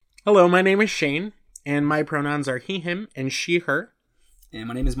Hello, my name is Shane, and my pronouns are he, him, and she, her. And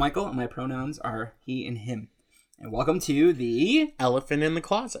my name is Michael, and my pronouns are he and him. And welcome to the Elephant in the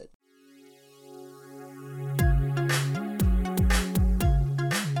Closet.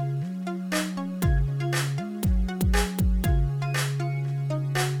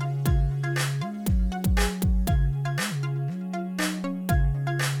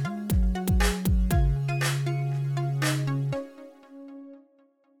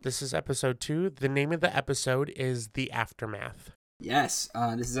 This is episode 2. The name of the episode is The Aftermath. Yes,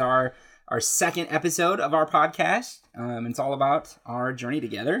 this is our second episode of our podcast. It's all about our journey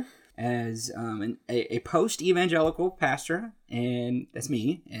together as a post-evangelical pastor, and that's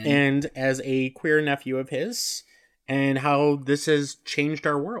me. And as a queer nephew of his, and how this has changed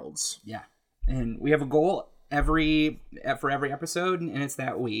our worlds. Yeah, and we have a goal for every episode, and it's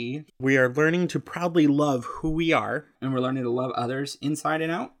that we are learning to proudly love who we are, and we're learning to love others inside and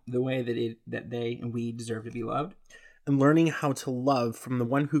out the way that they and we deserve to be loved, and learning how to love from the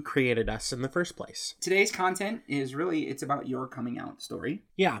one who created us in the first place. Today's content is it's about your coming out story.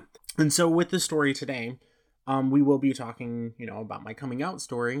 Yeah, and so with the story today, we will be talking, about my coming out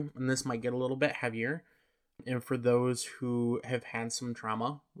story, and this might get a little bit heavier. And for those who have had some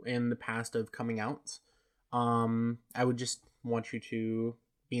trauma in the past of coming out, I would just want you to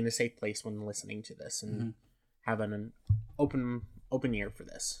be in a safe place when listening to this and have an open ear for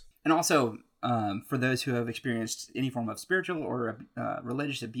this. And also, for those who have experienced any form of spiritual or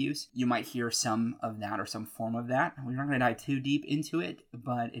religious abuse, you might hear some of that or some form of that. We're not going to dive too deep into it,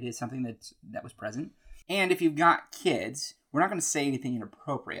 but it is something that was present. And if you've got kids, we're not going to say anything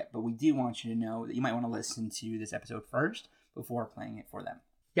inappropriate, but we do want you to know that you might want to listen to this episode first before playing it for them.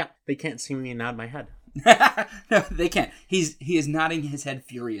 Yeah, they can't see me nod my head. No, they can't. He is nodding his head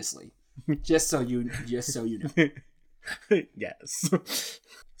furiously. Just so you know. Yes.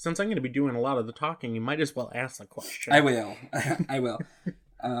 Since I'm going to be doing a lot of the talking, you might as well ask the question. I will.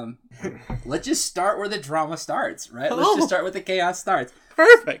 Let's just start where the drama starts, right? Let's just start where the chaos starts.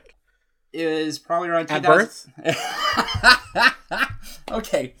 Perfect. It was probably around 2000. At birth?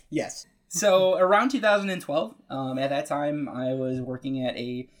 Okay, yes. So around 2012, at that time, I was working at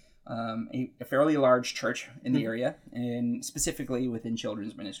a fairly large church in the area, and specifically within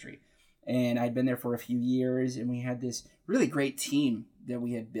children's ministry. And I'd been there for a few years, and we had this really great team that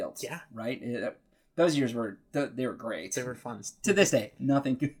we had built. Yeah. Right? Those years were great. They were fun. To this day,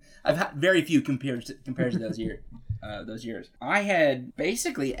 nothing. I've had very few compared to those years. I had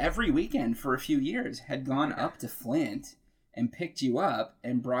basically every weekend for a few years had gone up to Flint and picked you up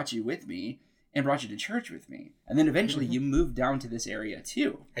and brought you with me and brought you to church with me. And then eventually you moved down to this area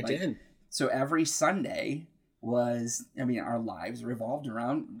too. I did. So every Sunday our lives revolved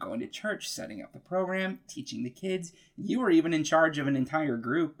around going to church, setting up the program, teaching the kids. You were even in charge of an entire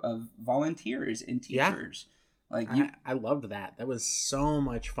group of volunteers and teachers. Yeah. I loved that. That was so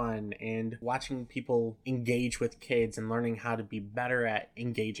much fun. And watching people engage with kids and learning how to be better at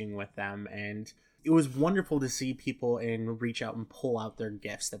engaging with them. And it was wonderful to see people and reach out and pull out their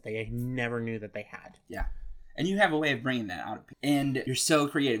gifts that they never knew that they had. Yeah. And you have a way of bringing that out of people. And you're so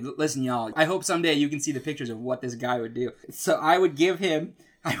creative. Listen, y'all, I hope someday you can see the pictures of what this guy would do. So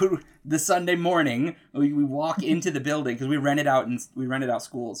the Sunday morning, we walk into the building because we rented out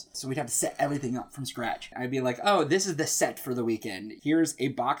schools. So we'd have to set everything up from scratch. I'd be like, oh, this is the set for the weekend. Here's a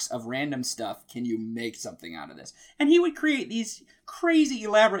box of random stuff. Can you make something out of this? And he would create these crazy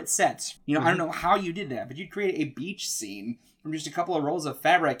elaborate sets. I don't know how you did that, but you'd create a beach scene from just a couple of rolls of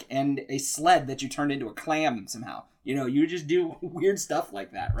fabric and a sled that you turned into a clam somehow. You just do weird stuff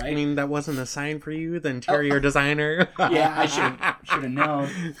like that, right? I mean, that wasn't a sign for you, the interior designer? Yeah, I should have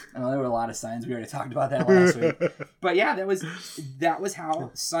known. There were a lot of signs. We already talked about that last week. But yeah, that was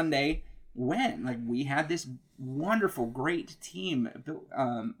how Sunday went. Like, we had this wonderful, great team,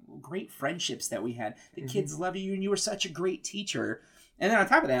 great friendships that we had. The kids love you, and you were such a great teacher. And then on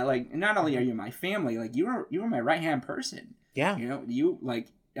top of that, like, not only are you my family, like, you were my right-hand person. Yeah.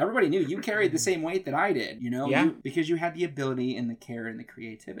 Everybody knew you carried the same weight that I did, Yeah. Because you had the ability and the care and the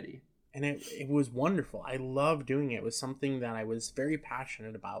creativity. And it was wonderful. I loved doing it. It was something that I was very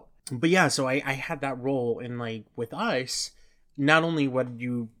passionate about. But yeah, so I had that role in, like, with us, not only would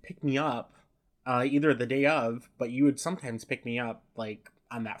you pick me up either the day of, but you would sometimes pick me up, like,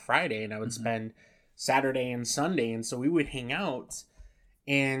 on that Friday, and I would spend Saturday and Sunday, and so we would hang out.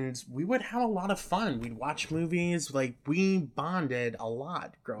 And we would have a lot of fun. We'd watch movies. Like, we bonded a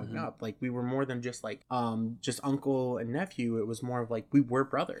lot growing up. Like, we were more than just just uncle and nephew. It was more of like we were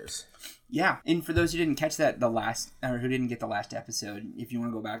brothers. Yeah. And for those who didn't catch that who didn't get the last episode, if you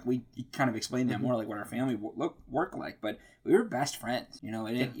want to go back, we kind of explained that more, like what our family worked like. But we were best friends, you know.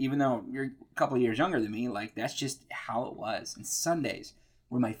 And even though you're a couple of years younger than me, like, that's just how it was. And Sundays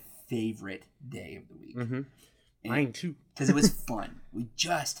were my favorite day of the week. Mm-hmm. Mine too. Because it was fun. We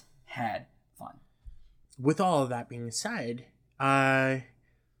just had fun. With all of that being said, there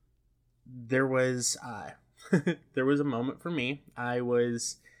was there was a moment for me. I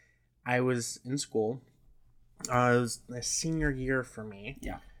was in school. It was a senior year for me.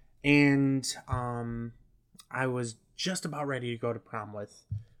 Yeah. And I was just about ready to go to prom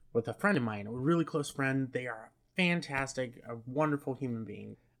with a friend of mine, a really close friend. They are fantastic, a wonderful human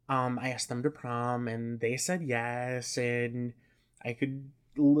being. I asked them to prom, and they said yes, and I could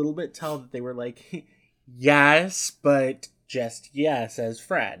a little bit tell that they were like, yes, but just yes as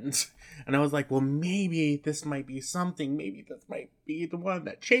friends. And I was like, well, maybe this might be something. Maybe this might be the one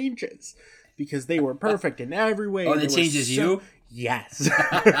that changes, because they were perfect in every way. Oh, that changes you? Yes.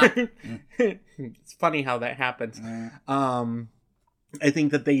 It's funny how that happens. I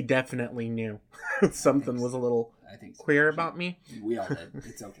think that they definitely knew something was a little queer about me. We all did.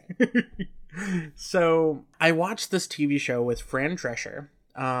 It's okay. So I watched this TV show with Fran Drescher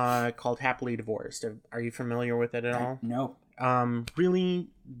called Happily Divorced. Are you familiar with it at all? No. Really,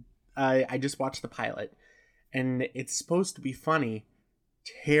 I just watched the pilot, and it's supposed to be funny,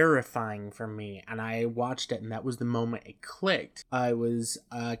 terrifying for me, and I watched it, and that was the moment it clicked. It was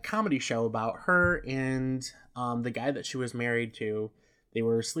a comedy show about her and the guy that she was married to. They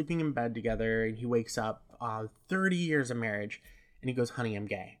were sleeping in bed together, and he wakes up 30 years of marriage, and he goes, honey, I'm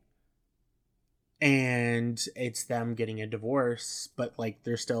gay. And it's them getting a divorce, but like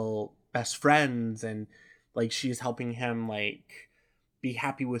they're still best friends, and like she's helping him like be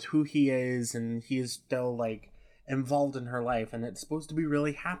happy with who he is, and he is still like involved in her life, and it's supposed to be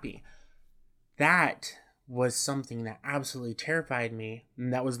really happy. That was something that absolutely terrified me,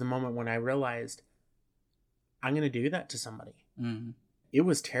 and that was the moment when I realized I'm going to do that to somebody. Mm-hmm. It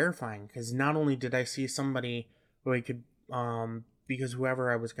was terrifying, because not only did I see somebody who I could, because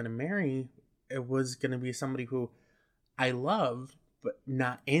whoever I was going to marry, it was going to be somebody who I loved, but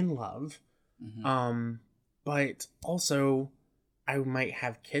not in love. Mm-hmm. But also I might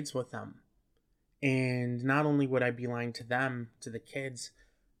have kids with them. And not only would I be lying to them, to the kids,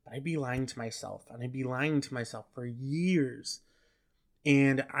 but I'd be lying to myself. And I'd be lying to myself for years.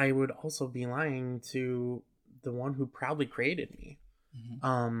 And I would also be lying to the one who proudly created me.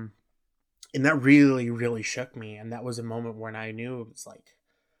 Mm-hmm. And that really, really shook me. And that was a moment when I knew it was like,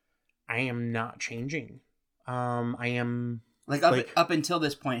 I am not changing. I am up until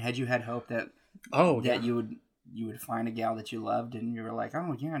this point, had you had hope that you would find a gal that you loved, and you were like,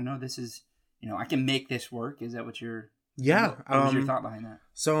 oh yeah, no, this is, I can make this work. Is that what you're? Yeah. What was your thought behind that?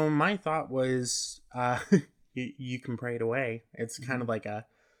 So my thought was, you can pray it away. It's kind of like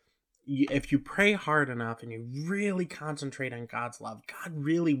if you pray hard enough and you really concentrate on God's love, God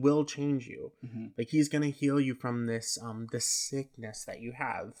really will change you. Mm-hmm. Like he's going to heal you from this sickness that you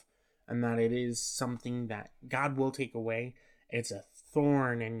have, and that it is something that God will take away. It's a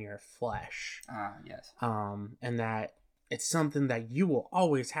thorn in your flesh. Yes. And that it's something that you will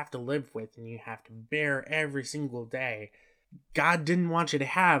always have to live with, and you have to bear every single day. God didn't want you to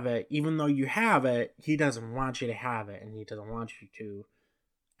have it. Even though you have it, he doesn't want you to have it, and he doesn't want you to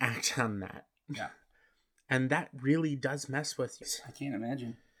act on that. Yeah. And that really does mess with you. I can't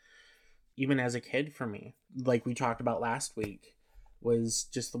imagine. Even as a kid, for me, like we talked about last week, was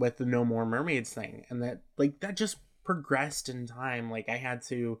just with the No More Mermaids thing. And that just progressed in time. Like I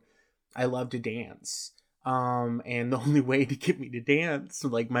love to dance. And the only way to get me to dance,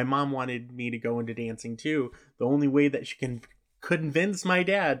 like my mom wanted me to go into dancing too. The only way that she can convince my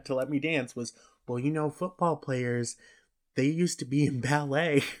dad to let me dance was, well, football players, they used to be in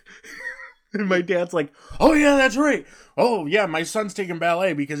ballet. And my dad's like, oh yeah, that's right. Oh yeah, my son's taking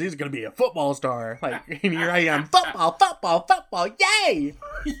ballet because he's going to be a football star. Like, and here I am, football, yay!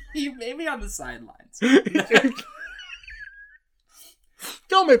 You made me on the sidelines.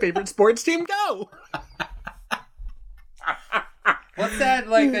 Go, my favorite sports team, go! What's that,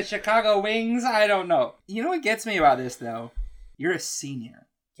 like the Chicago Wings? I don't know. You know what gets me about this, though? You're a senior.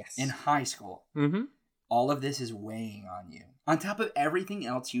 Yes. In high school. Mm-hmm. All of this is weighing on you. On top of everything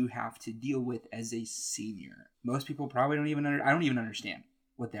else you have to deal with as a senior. Most people probably don't even I don't even understand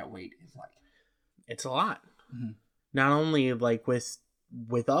what that weight is like. It's a lot. Mm-hmm. Not only like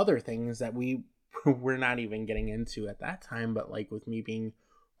with other things that we we're not even getting into at that time, but like with me being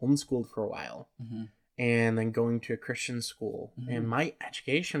homeschooled for a while and then going to a Christian school, and my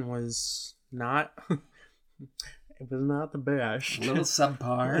education was not it was not the best. A little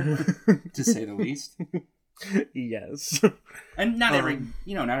subpar, to say the least. Yes. And not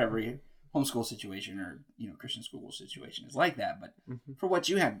every homeschool situation or Christian school situation is like that, but for what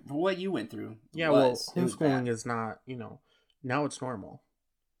you went through, homeschooling is not, now it's normal.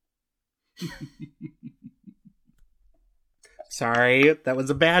 Sorry, that was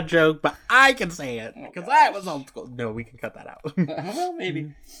a bad joke, but I can say it because I was homeschooled. No, we can cut that out. Well,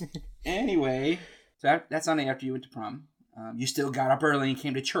 maybe. Anyway, so that Sunday after you went to prom, you still got up early and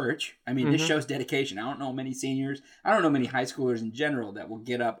came to church. I mean, this shows dedication. I don't know many seniors. I don't know many high schoolers in general that will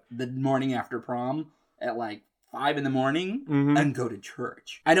get up the morning after prom at like 5 a.m. and go to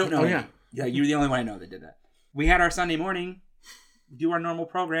church. I don't know. Yeah, you're the only one I know that did that. We had our Sunday morning, do our normal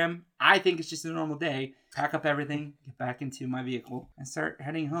program. I think it's just a normal day. Pack up everything, get back into my vehicle, and start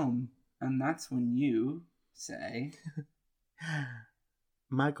heading home. And that's when you say,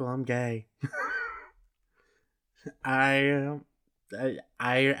 Michael, I'm gay. I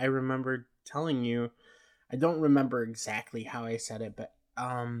remember telling you, I don't remember exactly how I said it, but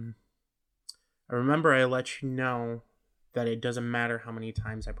I remember I let you know that it doesn't matter how many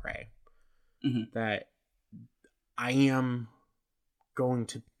times I pray, that I am going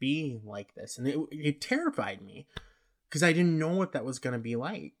to be like this. And it terrified me because I didn't know what that was going to be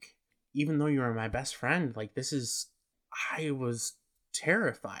like. Even though you were my best friend, I was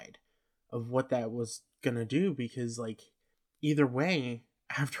terrified of what that was going to do, because either way,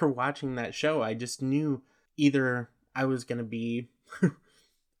 after watching that show, I just knew either I was going to be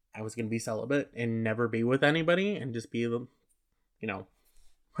celibate and never be with anybody and just be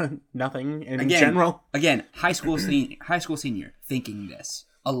nothing in general. Again, high school senior thinking this.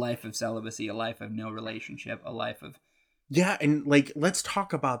 A life of celibacy, a life of no relationship, a life of... Yeah, and let's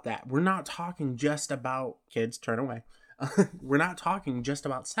talk about that. We're not talking just about kids, turn away. We're not talking just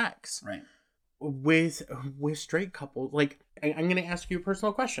about sex. Right. With straight couples, I'm going to ask you a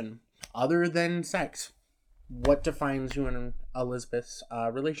personal question. Other than sex, what defines you and Elizabeth's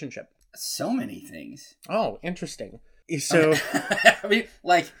relationship? So many things. Oh, interesting. So, I mean,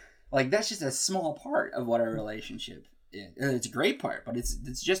 that's just a small part of what our relationship is. It's a great part, but it's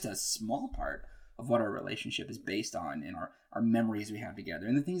just a small part of what our relationship is based on, and our memories we have together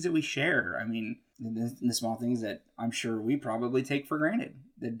and the things that we share. I mean, the small things that I'm sure we probably take for granted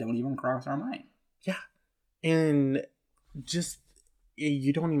that don't even cross our mind. Yeah. And just,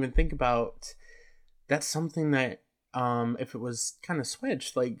 you don't even think about, that's something that, if it was kind of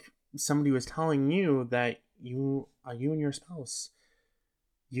switched, somebody was telling you that you and your spouse,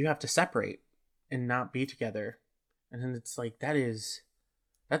 you have to separate and not be together. And then it's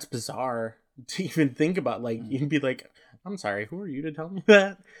that's bizarre to even think about. You'd be like, I'm sorry, who are you to tell me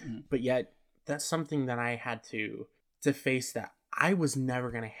that? But yet that's something that I had to face, that I was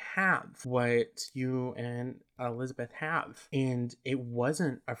never going to have what you and Elizabeth have. And it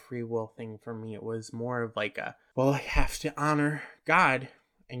wasn't a free will thing for me. It was more of I have to honor God,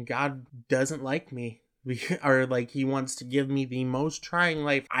 and God doesn't like me. Or he wants to give me the most trying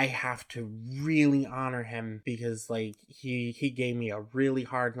life. I have to really honor him, because he gave me a really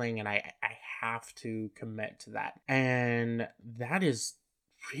hard thing, and I have to commit to that. And that is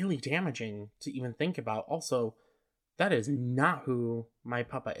really damaging to even think about. Also, that is not who my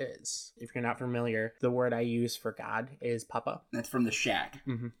papa is. If you're not familiar, the word I use for God is papa. That's from The Shack.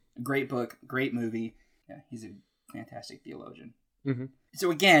 Great book, great movie. Yeah, he's a fantastic theologian.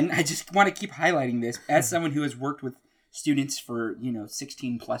 So again, I just want to keep highlighting this as someone who has worked with students for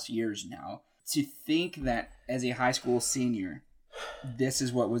 16 plus years now. To think that as a high school senior, this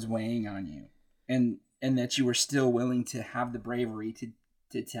is what was weighing on you, and that you were still willing to have the bravery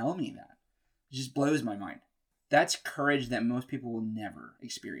to tell me that, it just blows my mind. That's courage that most people will never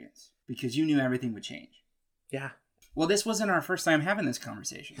experience, because you knew everything would change. Yeah. Well, this wasn't our first time having this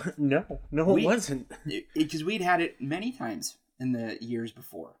conversation. No, it wasn't. Because we'd had it many times in the years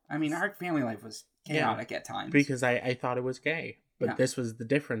before. I mean, our family life was chaotic at times. Because I thought it was gay. But this was the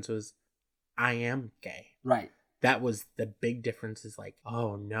difference, was I am gay. Right. That was the big difference, is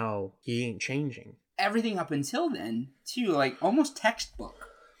oh no, he ain't changing. Everything up until then, too, almost textbook.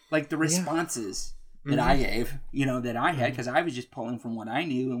 The responses that I gave, that I had, because I was just pulling from what I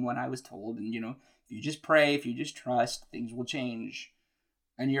knew and what I was told. And, if you just pray, if you just trust, things will change.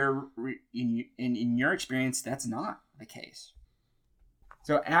 And in your experience, that's not the case.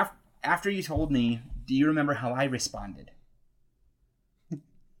 So after you told me, do you remember how I responded?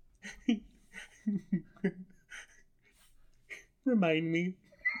 Remind me.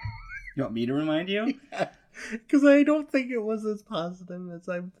 You want me to remind you? Because I don't think it was as positive as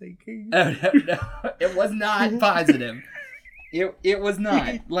I'm thinking. Oh, no. It was not positive. It was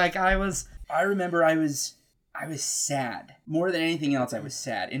not. Like, I remember I was sad. More than anything else, I was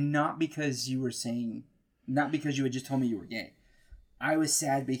sad. And not because you had just told me you were gay. I was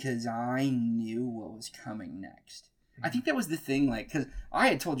sad because I knew what was coming next. I think that was the thing, like, because I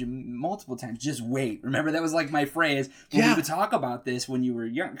had told you multiple times, just wait. Remember, that was like my phrase when we would talk about this when you were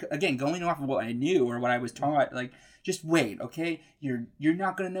young. Again, going off of what I knew or what I was taught, like, just wait, okay? You're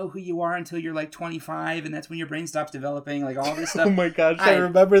not going to know who you are until you're like 25, and that's when your brain stops developing, like all this stuff. Oh my gosh, I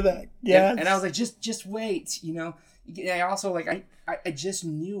remember that. Yeah. And I was like, just wait, you know? I also, like, I just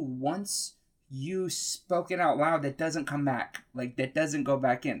knew once you spoke it out loud, that doesn't come back. Like, that doesn't go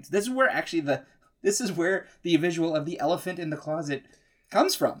back in. This is where the visual of the elephant in the closet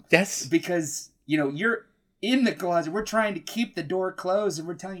comes from. Yes. Because, you're in the closet. We're trying to keep the door closed, and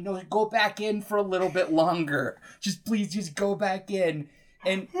we're telling you, no, go back in for a little bit longer. Please go back in.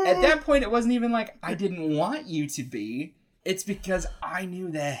 And at that point, it wasn't even like I didn't want you to be. It's because I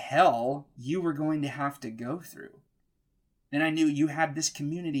knew the hell you were going to have to go through. And I knew you had this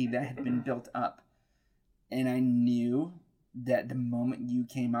community that had been built up. And I knew that the moment you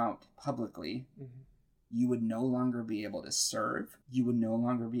came out publicly, you would no longer be able to serve. You would no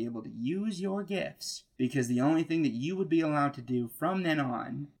longer be able to use your gifts, because the only thing that you would be allowed to do from then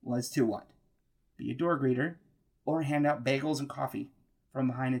on was to what? Be a door greeter or hand out bagels and coffee from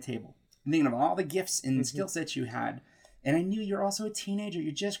behind a table. I'm thinking of all the gifts and skill sets you had. And I knew you're also a teenager.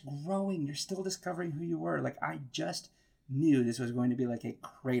 You're just growing. You're still discovering who you were. Like, I just knew this was going to be like a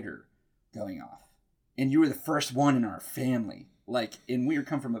crater going off. And you were the first one in our family. Like, and we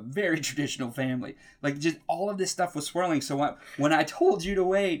come from a very traditional family. Like, just all of this stuff was swirling. So when I told you to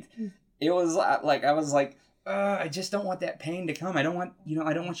wait, it was like, I was like, I just don't want that pain to come. I don't want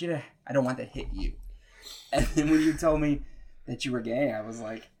that to hit you. And then when you told me that you were gay, I was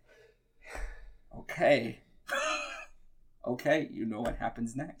like, okay. Okay, you know what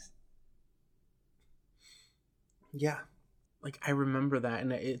happens next. Yeah. Like, I remember that,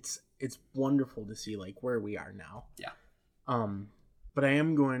 and it's wonderful to see, like, where we are now. Yeah. But I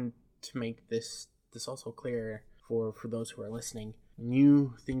am going to make this also clear for those who are listening. When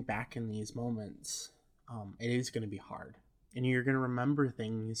you think back in these moments, it is going to be hard. And you're going to remember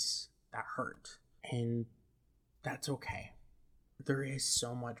things that hurt. And that's okay. There is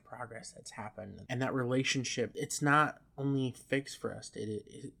so much progress that's happened. And that relationship, it's not only fixed for us,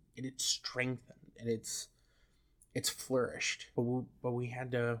 it's strengthened. And it's flourished. But we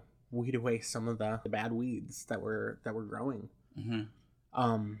had to weed away some of the bad weeds that were growing.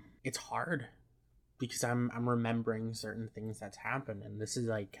 Mm-hmm. It's hard because I'm remembering certain things that's happened, and this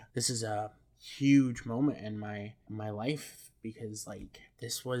is a huge moment in my life, because like,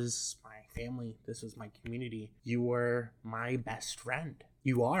 this was my family, this was my community. You were my best friend.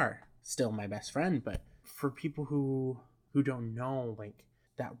 You are still my best friend, but for people who don't know, like,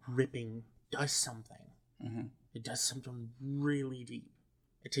 that ripping does something. Mm-hmm. It does something really deep.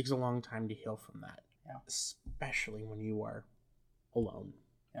 It takes a long time to heal from that. Yeah. Especially when you are alone.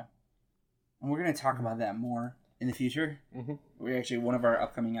 Yeah. And we're going to talk about that more in the future. Mm-hmm. We actually, one of our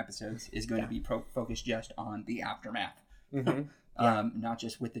upcoming episodes is going to be focused just on the aftermath. Mm-hmm. Not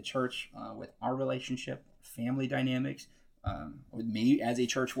just with the church, with our relationship, family dynamics, with me as a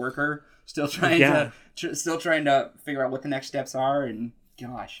church worker, still trying to figure out what the next steps are. And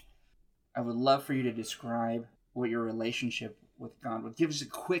gosh, I would love for you to describe what your relationship with God would. Give us a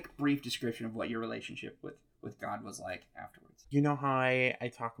quick, brief description of what your relationship with God was like afterwards. You know how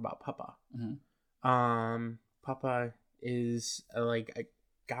I talk about Papa. Mm-hmm. Papa is like a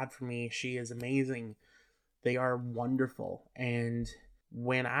God for me. She is amazing. They are wonderful. And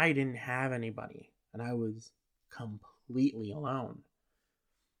when I didn't have anybody and I was completely alone,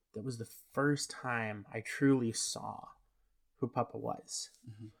 that was the first time I truly saw who Papa was.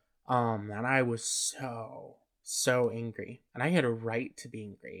 Mm-hmm. And I was so angry, and I had a right to be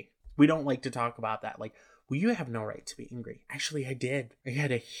angry. We don't like to talk about that. Like, well, you have no right to be angry. Actually, I did. I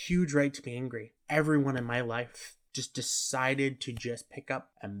had a huge right to be angry. Everyone in my life just decided to just pick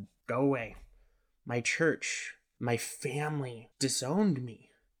up and go away. My church, my family disowned me,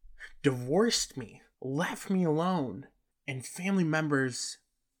 divorced me, left me alone, and family members,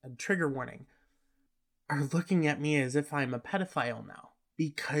 a trigger warning, are looking at me as if I'm a pedophile now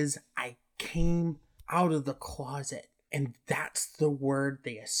because I came out of the closet, and that's the word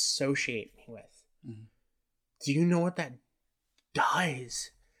they associate me with. Mm-hmm. Do you know what that does?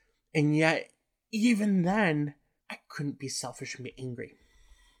 And yet, even then, I couldn't be selfish and be angry.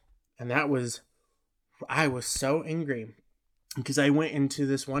 And I was so angry. because I went into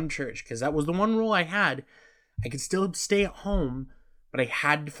this one church, because that was the one rule I had. I could still stay at home, but I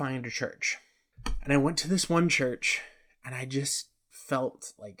had to find a church. And I went to this one church, and I just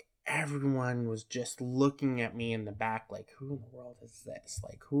felt like everyone was just looking at me in the back, like, who in the world is this?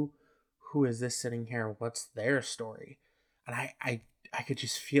 Like, who is this sitting here? What's their story? And I could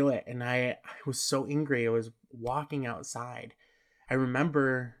just feel it, and I was so angry. I was walking outside. I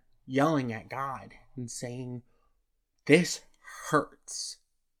remember yelling at God and saying, this hurts.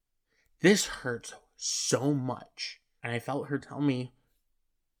 This hurts so much. And I felt her tell me,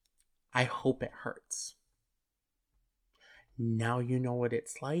 I hope it hurts. Now you know what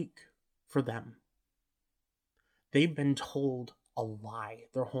it's like for them. They've been told a lie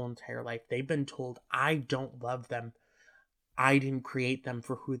their whole entire life. They've been told, I don't love them. I didn't create them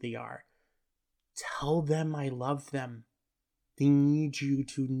for who they are. Tell them I love them. They need you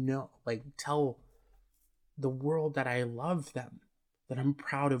to know. Like, tell the world that I love them, that I'm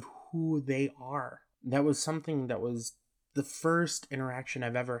proud of who they are. That was something that was the first interaction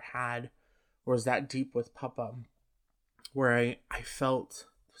I've ever had, was that deep with Papa, where I felt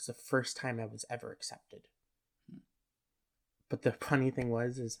it was the first time I was ever accepted. But the funny thing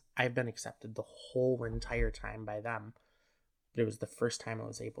is I've been accepted the whole entire time by them. But it was the first time I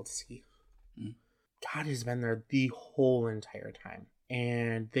was able to see. God has been there the whole entire time.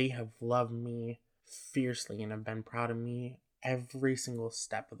 And they have loved me fiercely and have been proud of me every single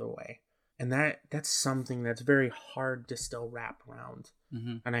step of the way. And that's something that's very hard to still wrap around.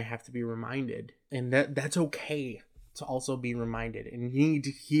 And I have to be reminded. And that's okay to also be reminded. And you need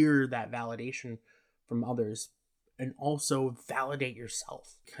to hear that validation from others. And also validate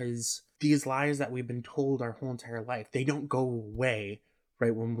yourself. Because these lies that we've been told our whole entire life, they don't go away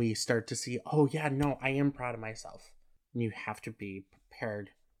right when we start to see, oh yeah, no, I am proud of myself. And you have to be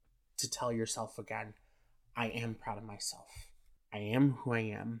prepared to tell yourself again, I am proud of myself. I am who I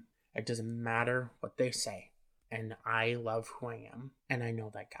am. It doesn't matter what they say. And I love who I am. And I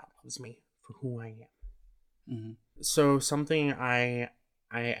know that God loves me for who I am. So something I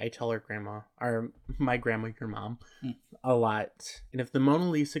tell her grandma, or my grandma, your mom, a lot. And if the Mona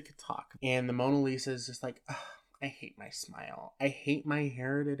Lisa could talk, and the Mona Lisa is just like, I hate my smile. I hate my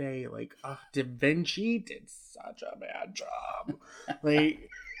hair today. Like, Da Vinci did such a bad job. Like,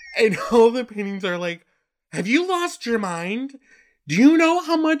 and all the paintings are like, have you lost your mind? Do you know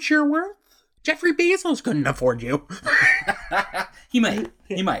how much you're worth? Jeffrey Bezos couldn't afford you. He might.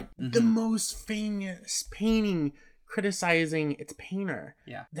 The most famous painting criticizing its painter.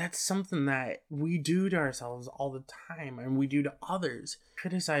 Yeah. That's something that we do to ourselves all the time, and we do to others,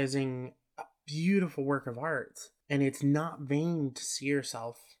 criticizing a beautiful work of art. And it's not vain to see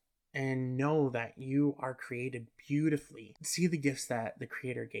yourself and know that you are created beautifully. See the gifts that the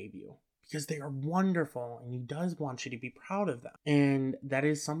Creator gave you, because they are wonderful, and He does want you to be proud of them. And that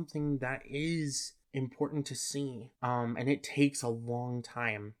is something that is important to see. And it takes a long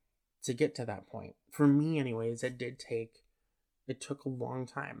time to get to that point. For me anyways, it took a long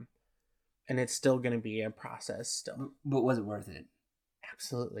time. And it's still going to be a process still. But was it worth it?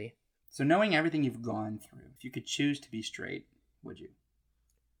 Absolutely. So knowing everything you've gone through, if you could choose to be straight, would you?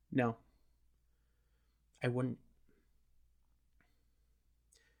 No. I wouldn't.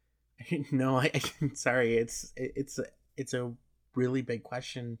 No, I'm sorry. It's a really big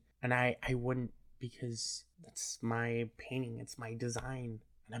question. And I wouldn't, because that's my painting. It's my design.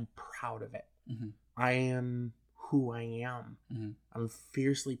 And I'm proud of it. I am who I am. I'm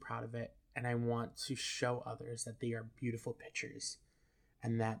fiercely proud of it. And I want to show others that they are beautiful pictures.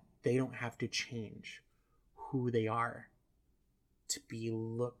 And that they don't have to change who they are to be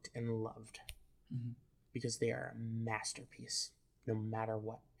looked and loved. Because they are a masterpiece, no matter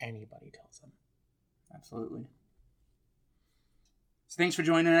what anybody tells them. Absolutely. So thanks for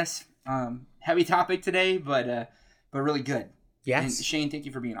joining us. Heavy topic today, but really good. Yes. And Shane, thank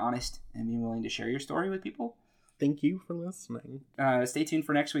you for being honest and being willing to share your story with people. Thank you for listening. Stay tuned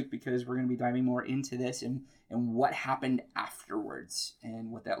for next week, because we're going to be diving more into this and what happened afterwards and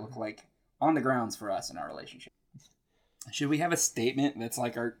what that looked like on the grounds for us in our relationship. Should we have a statement that's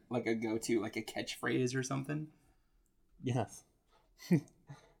like a go-to, like a catchphrase or something? Yes.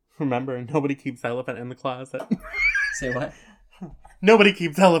 Remember, nobody keeps elephant in the closet. Say what? Nobody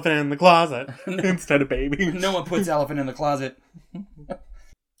keeps elephant in the closet instead of baby. No one puts elephant in the closet.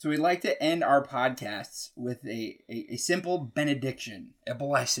 So we'd like to end our podcasts with a simple benediction, a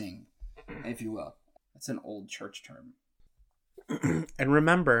blessing, if you will. That's an old church term. And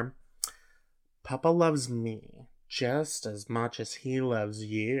remember, Papa loves me just as much as he loves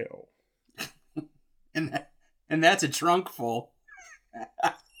you. And that's a trunk full.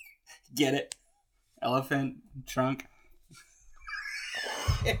 Get it? Elephant, trunk.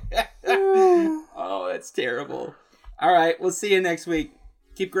 Oh, that's terrible. All right, we'll see you next week.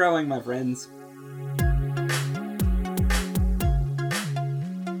 Keep growing, my friends.